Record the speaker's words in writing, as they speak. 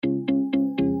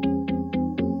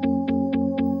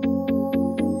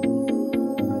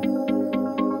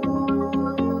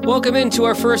Welcome into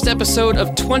our first episode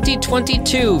of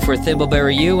 2022 for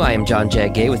Thimbleberry U. I am John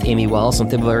Jag Gay with Amy Wallace from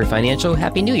Thimbleberry Financial.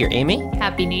 Happy New Year, Amy.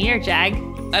 Happy New Year, Jag.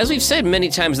 As we've said many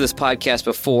times in this podcast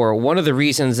before, one of the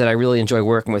reasons that I really enjoy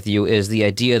working with you is the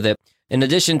idea that in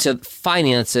addition to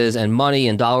finances and money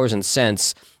and dollars and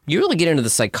cents, you really get into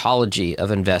the psychology of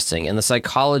investing and the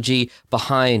psychology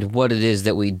behind what it is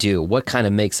that we do, what kind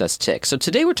of makes us tick. So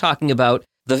today we're talking about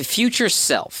the future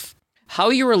self, how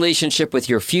your relationship with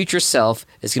your future self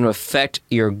is going to affect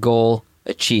your goal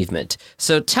achievement.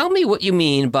 So tell me what you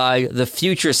mean by the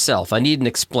future self. I need an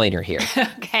explainer here.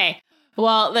 Okay.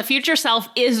 Well, the future self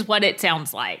is what it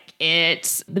sounds like.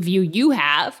 It's the view you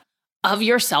have of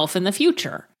yourself in the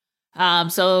future.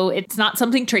 So it's not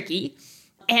something tricky.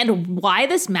 And why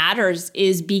this matters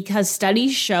is because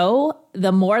studies show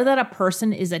the more that a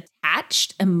person is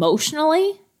attached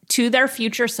emotionally to their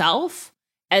future self,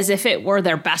 as if it were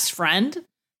their best friend,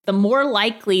 the more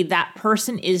likely that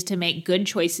person is to make good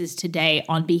choices today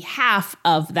on behalf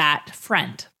of that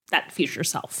friend, that future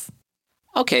self.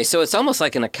 Okay, so it's almost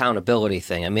like an accountability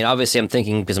thing. I mean, obviously I'm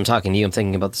thinking, because I'm talking to you, I'm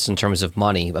thinking about this in terms of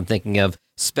money. I'm thinking of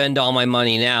spend all my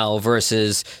money now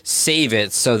versus save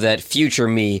it so that future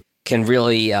me can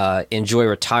really enjoy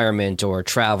retirement or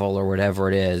travel or whatever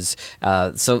it is.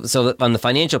 So on the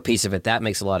financial piece of it, that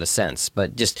makes a lot of sense.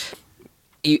 But just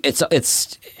it's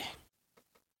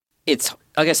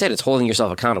like I said, it's holding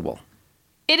yourself accountable.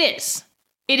 It is.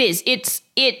 It's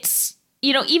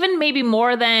even maybe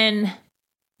more than.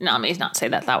 No, let me not say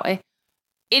that way.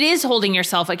 It is holding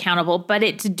yourself accountable, but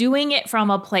it's doing it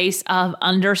from a place of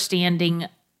understanding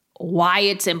why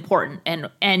it's important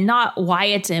and not why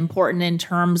it's important in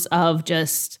terms of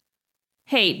just,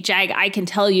 hey, Jag, I can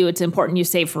tell you it's important you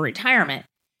save for retirement.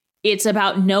 It's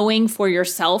about knowing for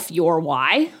yourself your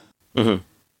why. Mm-hmm.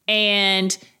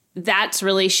 And that's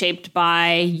really shaped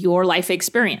by your life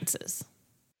experiences.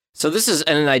 So this is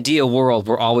in an ideal world,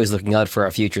 we're always looking out for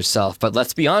our future self. But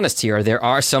let's be honest here, there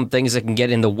are some things that can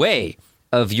get in the way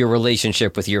of your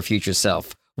relationship with your future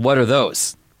self. What are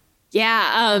those?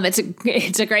 Yeah,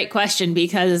 it's a great question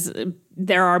because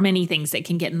there are many things that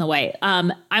can get in the way.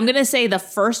 I'm going to say the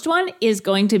first one is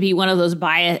going to be one of those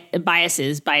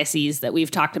biases that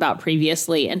we've talked about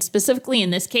previously. And specifically in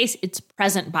this case, it's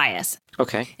present bias.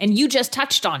 Okay. And you just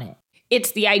touched on it.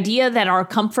 It's the idea that our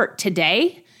comfort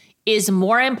today is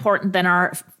more important than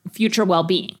our future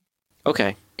well-being.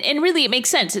 Okay. And really, it makes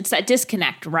sense. It's that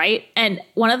disconnect, right? And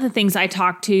one of the things I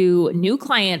talk to new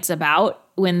clients about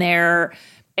when they're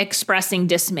expressing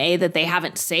dismay that they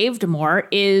haven't saved more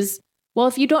is, well,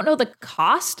 if you don't know the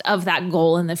cost of that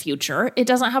goal in the future, it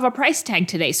doesn't have a price tag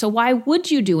today. So why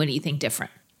would you do anything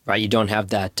different? Right. You don't have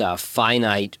that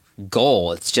finite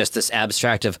goal. It's just this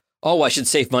abstract of, oh, I should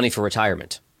save money for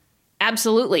retirement.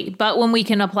 Absolutely. But when we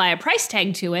can apply a price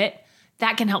tag to it,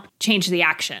 that can help change the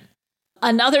action.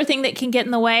 Another thing that can get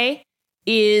in the way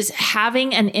is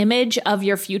having an image of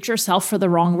your future self for the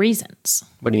wrong reasons.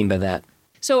 What do you mean by that?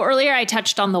 So earlier I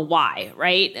touched on the why,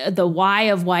 right? The why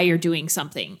of why you're doing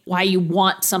something, why you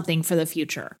want something for the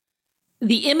future.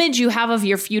 The image you have of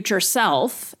your future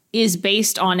self is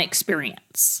based on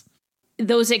experience.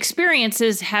 Those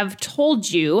experiences have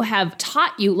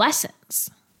taught you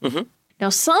lessons. Mm-hmm. Now,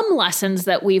 some lessons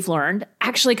that we've learned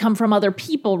actually come from other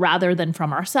people rather than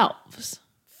from ourselves.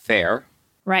 Fair.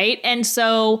 Right? And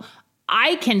so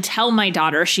I can tell my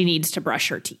daughter she needs to brush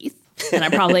her teeth. And I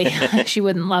probably, she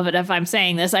wouldn't love it if I'm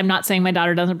saying this. I'm not saying my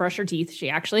daughter doesn't brush her teeth.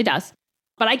 She actually does.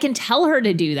 But I can tell her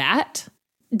to do that.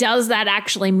 Does that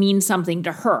actually mean something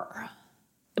to her?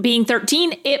 Being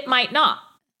 13, it might not.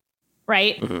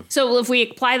 Right? Mm-hmm. So if we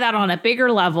apply that on a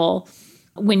bigger level,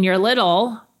 when you're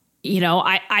little,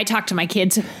 I talk to my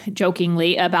kids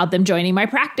jokingly about them joining my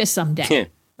practice someday.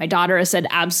 My daughter has said,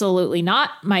 absolutely not.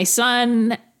 My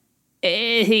son,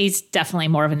 he's definitely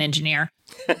more of an engineer.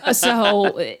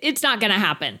 So it's not going to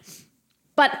happen.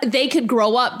 But they could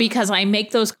grow up because I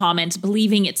make those comments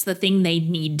believing it's the thing they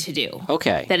need to do.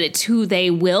 Okay. That it's who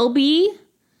they will be,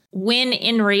 when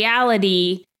in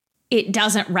reality, it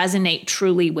doesn't resonate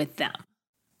truly with them.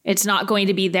 It's not going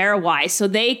to be their why. So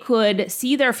they could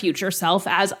see their future self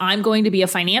as, I'm going to be a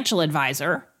financial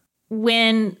advisor,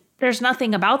 when there's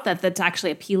nothing about that that's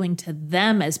actually appealing to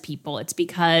them as people. It's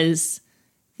because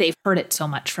they've heard it so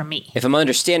much from me. If I'm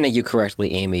understanding you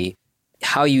correctly, Amy,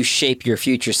 how you shape your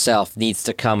future self needs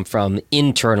to come from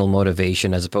internal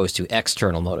motivation as opposed to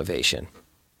external motivation.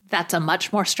 That's a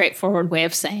much more straightforward way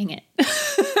of saying it.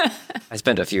 I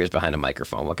spent a few years behind a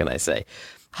microphone. What can I say?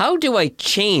 How do I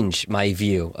change my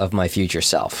view of my future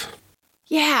self?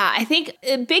 Yeah, I think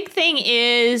a big thing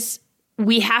is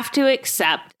we have to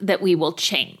accept that we will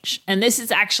change. And this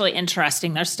is actually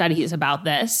interesting. There's studies about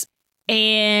this.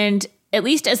 And at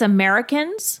least as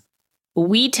Americans,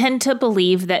 we tend to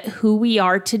believe that who we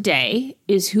are today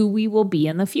is who we will be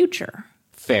in the future.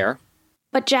 Fair.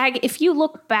 But Jag, if you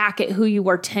look back at who you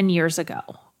were 10 years ago,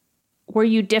 were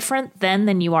you different then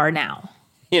than you are now?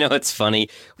 You know, it's funny.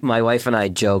 My wife and I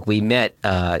joke, we met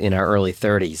in our early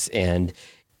 30s, and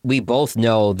we both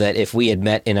know that if we had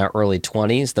met in our early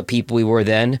 20s, the people we were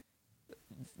then,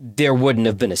 there wouldn't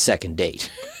have been a second date.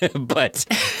 but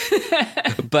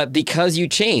because you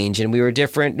change, and we were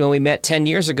different when we met 10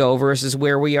 years ago versus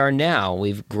where we are now.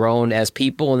 We've grown as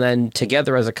people and then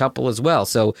together as a couple as well.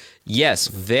 So yes,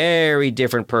 very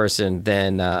different person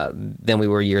than we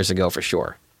were years ago for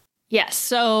sure. Yes.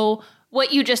 So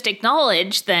what you just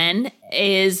acknowledged then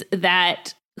is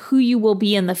that who you will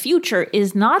be in the future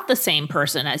is not the same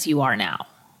person as you are now.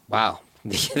 Wow.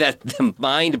 The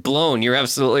mind blown. You're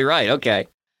absolutely right. Okay.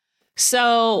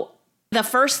 So the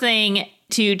first thing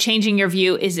to changing your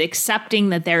view is accepting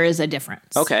that there is a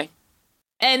difference. Okay.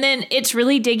 And then it's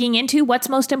really digging into what's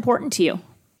most important to you.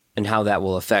 And how that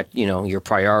will affect, your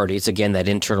priorities. Again, that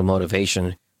internal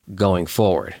motivation going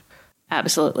forward.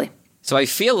 Absolutely. So I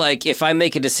feel like if I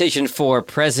make a decision for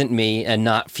present me and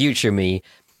not future me,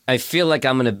 I feel like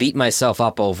I'm going to beat myself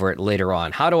up over it later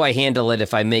on. How do I handle it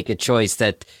if I make a choice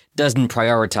that doesn't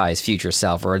prioritize future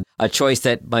self, or a choice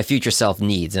that my future self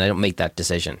needs and I don't make that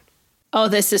decision? Oh,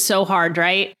 this is so hard,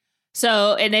 right?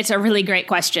 And it's a really great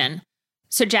question.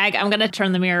 So Jag, I'm going to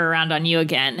turn the mirror around on you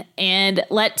again. And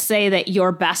let's say that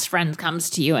your best friend comes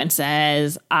to you and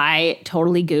says, I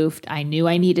totally goofed. I knew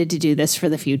I needed to do this for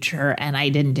the future and I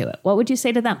didn't do it. What would you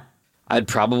say to them? I'd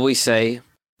probably say,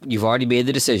 you've already made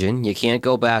the decision. You can't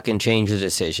go back and change the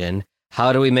decision.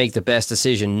 How do we make the best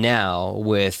decision now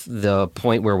with the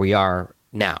point where we are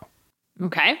now?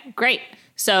 Okay, great.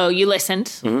 So you listened.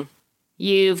 Mm-hmm.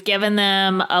 You've given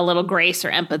them a little grace or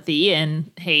empathy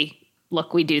and, hey,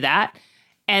 look, we do that.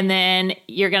 And then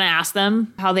you're going to ask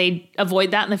them how they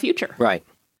avoid that in the future. Right.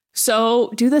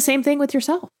 So do the same thing with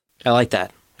yourself. I like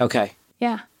that. Okay.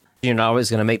 Yeah. You're not always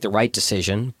going to make the right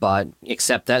decision, but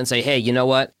accept that and say, hey, you know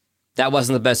what? That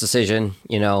wasn't the best decision.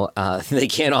 They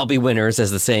can't all be winners,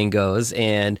 as the saying goes.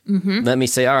 And let me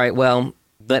say, all right, well,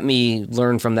 let me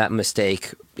learn from that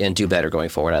mistake and do better going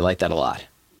forward. I like that a lot.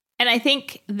 And I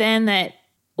think then that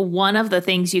one of the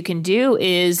things you can do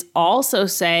is also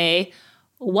say,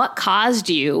 what caused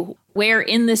you? Where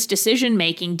in this decision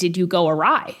making did you go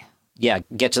awry? Yeah,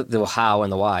 get to the how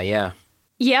and the why, yeah.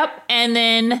 Yep, and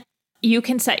then you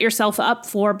can set yourself up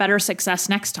for better success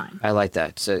next time. I like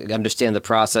that. So understand the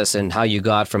process and how you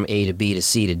got from A to B to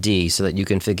C to D so that you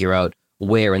can figure out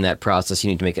where in that process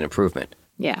you need to make an improvement.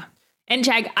 Yeah. And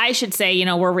Jag, I should say,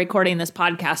 we're recording this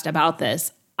podcast about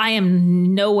this. I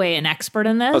am no way an expert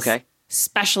in this. Okay.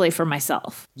 Especially for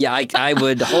myself. Yeah, I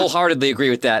would wholeheartedly agree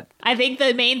with that. I think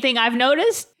the main thing I've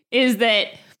noticed is that,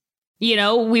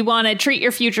 we want to treat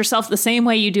your future self the same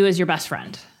way you do as your best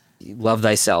friend. Love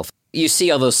thyself. You see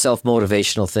all those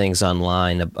self-motivational things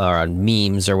online or on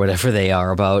memes or whatever they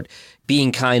are about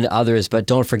being kind to others, but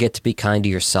don't forget to be kind to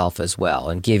yourself as well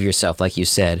and give yourself, like you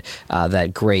said,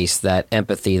 that grace, that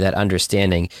empathy, that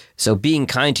understanding. So being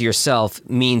kind to yourself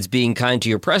means being kind to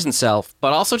your present self,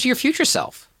 but also to your future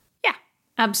self.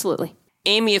 Absolutely.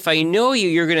 Amy, if I know you,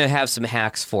 you're going to have some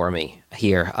hacks for me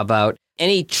here about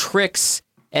any tricks,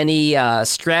 any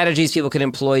strategies people can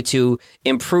employ to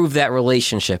improve that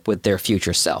relationship with their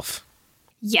future self.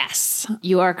 Yes,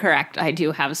 you are correct. I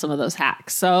do have some of those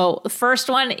hacks. So the first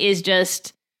one is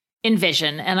just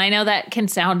envision. And I know that can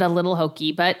sound a little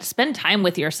hokey, but spend time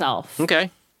with yourself.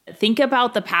 Okay. Think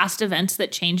about the past events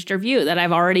that changed your view that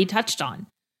I've already touched on.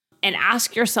 And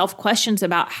ask yourself questions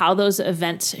about how those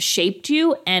events shaped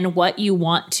you and what you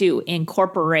want to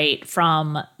incorporate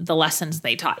from the lessons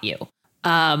they taught you.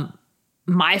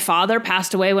 My father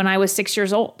passed away when I was 6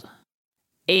 years old.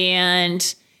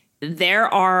 And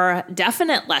there are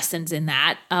definite lessons in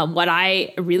that. What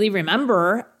I really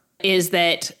remember is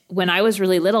that when I was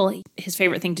really little, his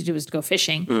favorite thing to do was to go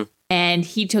fishing. Mm. And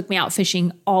he took me out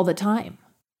fishing all the time.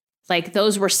 Like,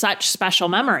 those were such special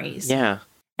memories. Yeah.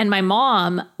 And my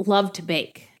mom loved to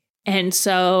bake. And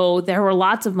so there were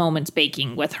lots of moments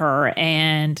baking with her.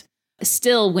 And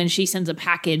still, when she sends a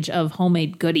package of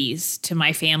homemade goodies to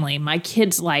my family, my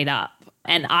kids light up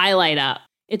and I light up.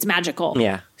 It's magical.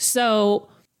 Yeah. So,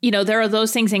 there are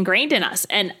those things ingrained in us.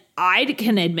 And I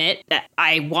can admit that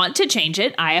I want to change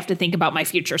it. I have to think about my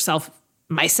future self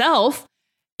myself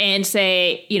and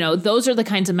say, those are the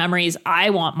kinds of memories I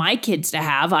want my kids to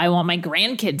have. I want my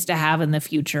grandkids to have in the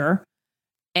future.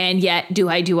 And yet, do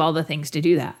I do all the things to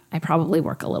do that? I probably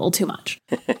work a little too much.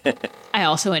 I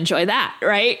also enjoy that,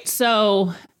 right?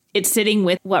 So it's sitting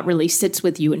with what really sits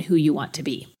with you and who you want to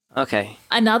be. Okay.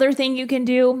 Another thing you can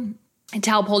do to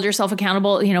help hold yourself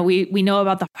accountable, you know, we know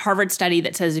about the Harvard study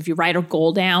that says if you write a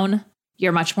goal down,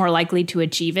 you're much more likely to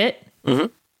achieve it. Mm-hmm.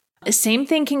 The same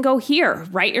thing can go here.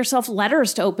 Write yourself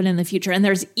letters to open in the future. And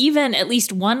there's even at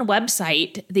least one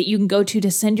website that you can go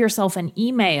to send yourself an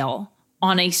email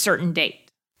on a certain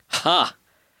date. Ha!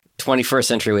 21st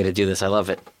century way to do this. I love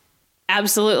it.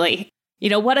 Absolutely. You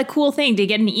know, what a cool thing to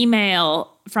get an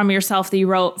email from yourself that you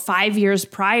wrote 5 years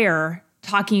prior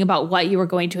talking about what you were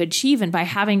going to achieve. And by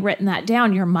having written that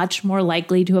down, you're much more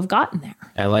likely to have gotten there.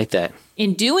 I like that.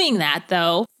 In doing that,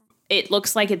 though, it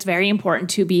looks like it's very important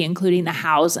to be including the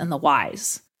hows and the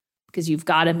whys because you've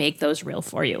got to make those real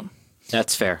for you.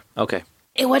 That's fair. Okay.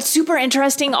 And what's super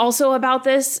interesting also about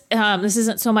this, this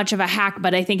isn't so much of a hack,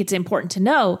 but I think it's important to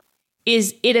know,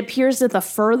 is it appears that the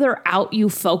further out you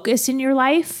focus in your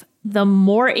life, the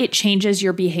more it changes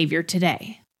your behavior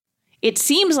today. It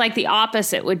seems like the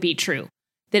opposite would be true,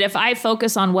 that if I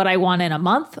focus on what I want in a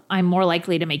month, I'm more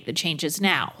likely to make the changes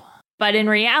now. But in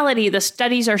reality, the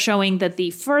studies are showing that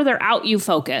the further out you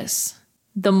focus,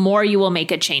 the more you will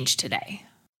make a change today.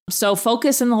 So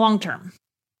focus in the long term.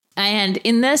 And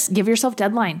in this, give yourself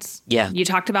deadlines. Yeah. You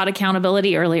talked about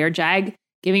accountability earlier, Jag.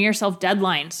 Giving yourself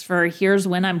deadlines for here's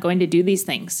when I'm going to do these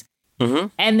things. Mm-hmm.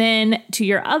 And then to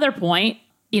your other point,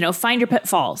 you know, find your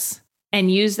pitfalls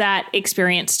and use that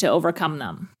experience to overcome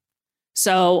them.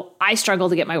 So I struggle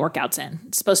to get my workouts in.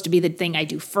 It's supposed to be the thing I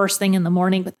do first thing in the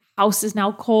morning, but the house is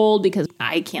now cold because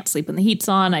I can't sleep when the heat's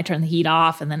on. I turn the heat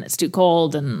off and then it's too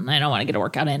cold and I don't want to get a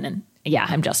workout in. And yeah,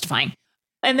 I'm justifying.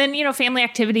 And then, you know, family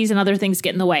activities and other things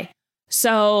get in the way.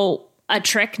 So a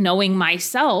trick, knowing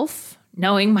myself,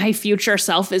 knowing my future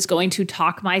self is going to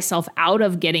talk myself out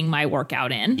of getting my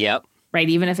workout in. Yep. Right?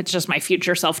 Even if it's just my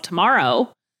future self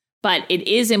tomorrow, but it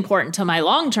is important to my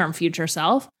long-term future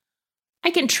self. I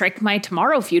can trick my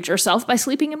tomorrow future self by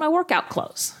sleeping in my workout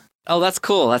clothes. Oh, that's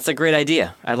cool. That's a great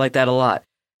idea. I like that a lot.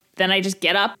 Then I just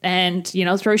get up and, you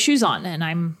know, throw shoes on and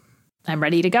I'm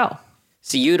ready to go.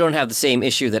 See, you don't have the same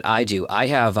issue that I do. I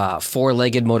have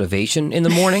four-legged motivation in the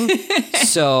morning.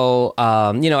 So,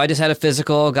 you know, I just had a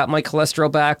physical, got my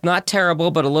cholesterol back. Not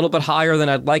terrible, but a little bit higher than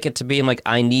I'd like it to be. I'm like,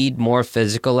 I need more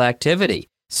physical activity.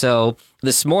 So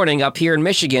this morning up here in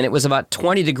Michigan, it was about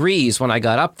 20 degrees when I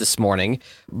got up this morning.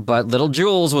 But little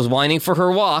Jules was whining for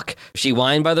her walk. She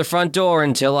whined by the front door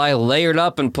until I layered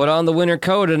up and put on the winter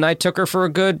coat. And I took her for a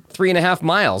good 3.5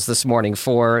 miles this morning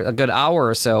for a good hour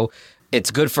or so.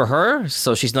 It's good for her,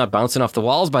 so she's not bouncing off the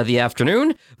walls by the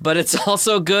afternoon, but it's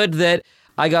also good that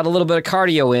I got a little bit of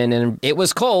cardio in, and it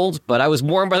was cold, but I was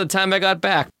warm by the time I got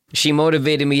back. She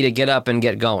motivated me to get up and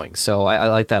get going, so I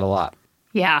like that a lot.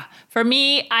 Yeah. For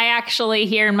me, I actually,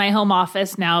 here in my home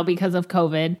office now because of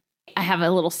COVID, I have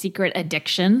a little secret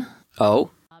addiction. Oh?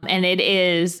 And it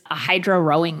is a hydro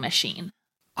rowing machine.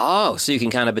 Oh, so you can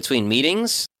kind of between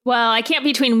meetings? Well, I can't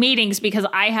between meetings because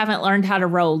I haven't learned how to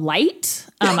row light.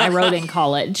 I rowed in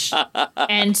college.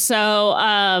 And so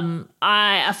a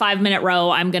 5-minute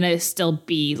row, I'm going to still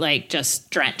be like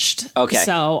just drenched. Okay.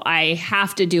 So I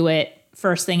have to do it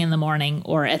first thing in the morning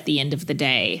or at the end of the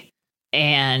day.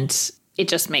 And it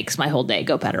just makes my whole day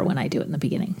go better when I do it in the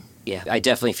beginning. Yeah, I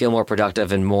definitely feel more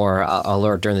productive and more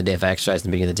alert during the day if I exercise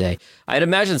in the beginning of the day. I'd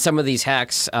imagine some of these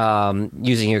hacks,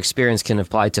 using your experience, can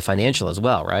apply to financial as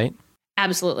well, right?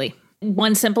 Absolutely.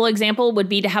 One simple example would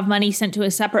be to have money sent to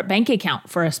a separate bank account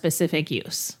for a specific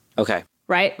use. Okay.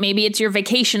 Right? Maybe it's your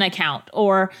vacation account,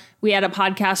 or we had a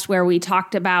podcast where we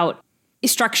talked about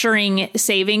structuring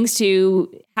savings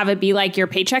to have it be like your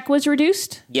paycheck was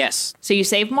reduced. Yes. So you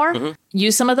save more. Mm-hmm.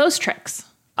 Use some of those tricks.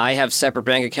 I have separate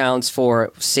bank accounts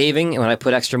for saving, and when I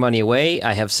put extra money away,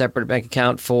 I have separate bank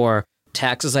account for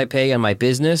taxes I pay on my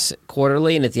business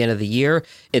quarterly, and at the end of the year,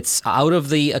 it's out of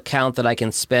the account that I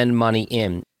can spend money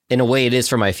in. In a way, it is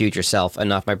for my future self and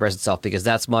not my present self, because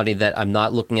that's money that I'm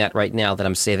not looking at right now that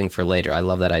I'm saving for later. I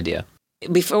love that idea.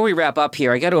 Before we wrap up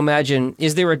here, I got to imagine,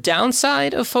 is there a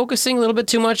downside of focusing a little bit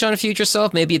too much on a future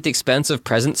self, maybe at the expense of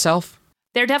present self?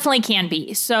 There definitely can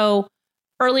be. So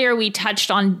earlier, we touched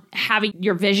on having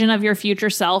your vision of your future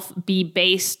self be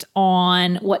based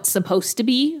on what's supposed to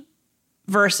be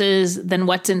versus then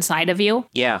what's inside of you.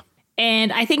 Yeah.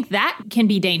 And I think that can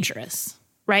be dangerous,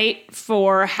 right?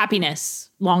 For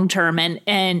happiness long-term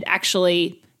and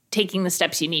actually taking the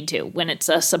steps you need to when it's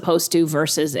a supposed to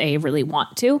versus a really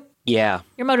want to. Yeah.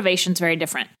 Your motivation's very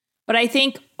different. But I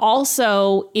think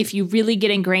also if you really get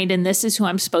ingrained in this is who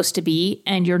I'm supposed to be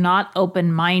and you're not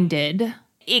open-minded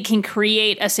it can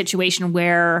create a situation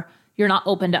where you're not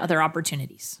open to other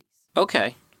opportunities.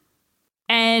 Okay.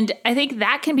 And I think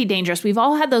that can be dangerous. We've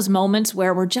all had those moments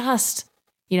where we're just,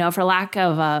 for lack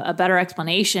of a better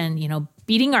explanation,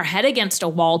 beating our head against a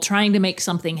wall, trying to make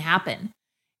something happen.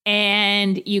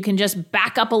 And you can just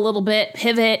back up a little bit,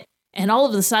 pivot, and all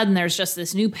of a sudden there's just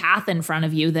this new path in front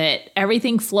of you that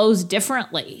everything flows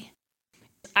differently.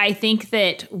 I think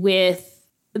that with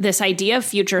this idea of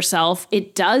future self,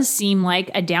 it does seem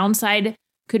like a downside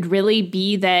could really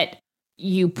be that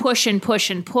you push and push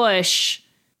and push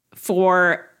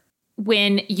for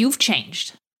when you've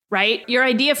changed, right? Your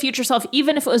idea of future self,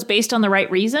 even if it was based on the right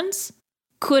reasons,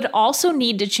 could also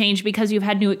need to change because you've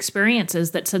had new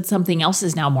experiences that said something else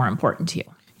is now more important to you.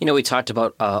 We talked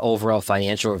about overall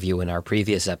financial review in our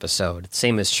previous episode.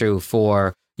 Same is true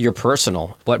for your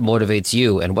personal, what motivates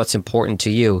you and what's important to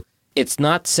you. It's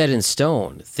not set in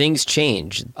stone. Things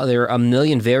change. There are a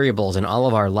million variables in all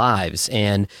of our lives,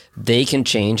 and they can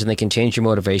change, and they can change your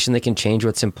motivation. They can change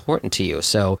what's important to you.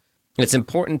 So it's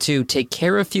important to take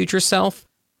care of future self,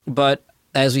 but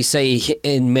as we say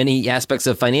in many aspects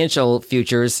of financial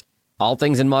futures, all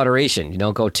things in moderation. You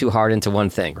don't go too hard into one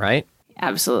thing, right?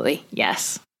 Absolutely.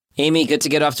 Yes. Amy, good to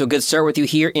get off to a good start with you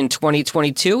here in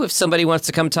 2022. If somebody wants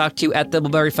to come talk to you at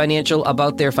Thimbleberry Financial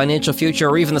about their financial future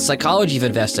or even the psychology of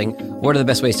investing, what are the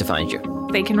best ways to find you?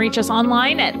 They can reach us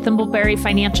online at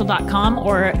thimbleberryfinancial.com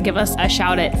or give us a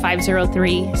shout at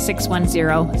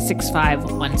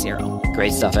 503-610-6510.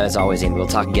 Great stuff as always, Amy. We'll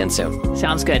talk again soon.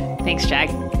 Sounds good. Thanks, Jag.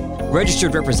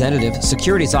 Registered representative,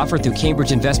 securities offered through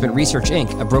Cambridge Investment Research,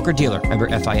 Inc., a broker-dealer, member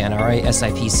FINRA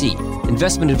SIPC.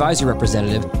 Investment advisor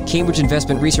representative, Cambridge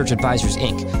Investment Research Advisors,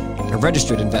 Inc., a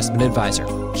registered investment advisor.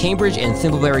 Cambridge and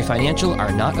Thimbleberry Financial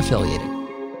are not affiliated.